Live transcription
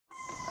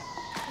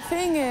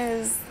thing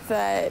is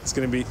that it's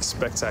going to be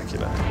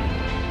spectacular.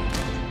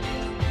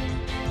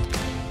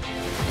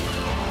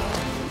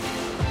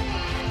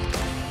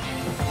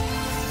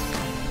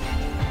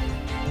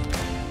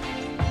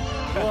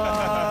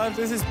 What?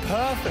 This is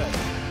perfect.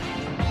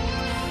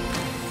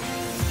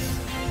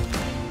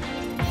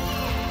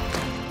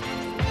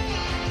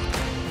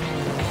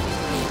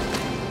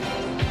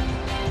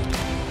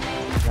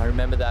 I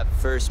remember that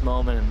first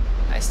moment, and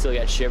I still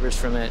get shivers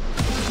from it.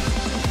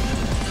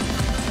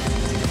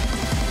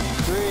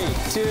 3,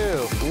 2,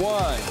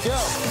 1, go!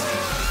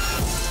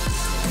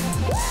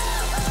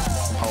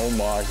 Oh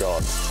my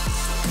God.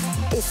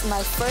 It's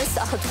my first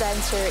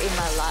adventure in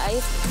my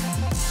life.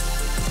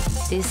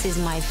 This is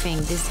my thing.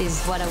 This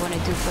is what I want to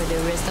do for the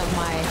rest of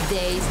my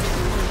days.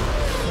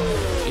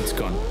 It's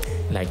gone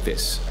like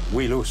this.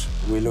 We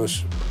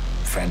lose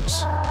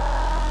friends.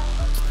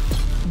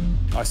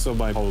 I saw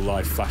my whole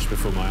life flash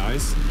before my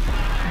eyes.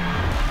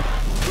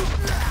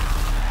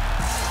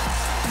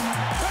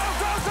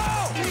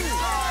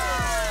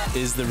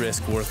 Is the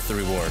risk worth the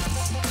reward?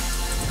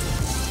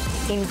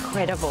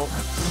 Incredible.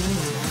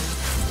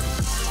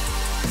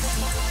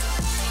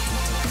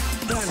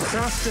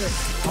 Fantastic.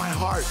 My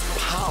heart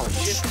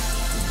pounds.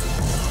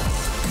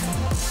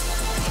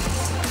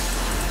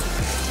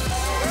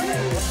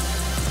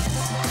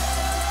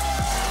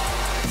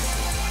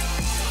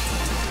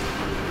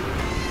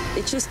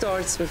 It just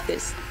starts with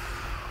this.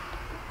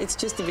 It's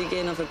just the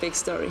beginning of a big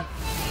story.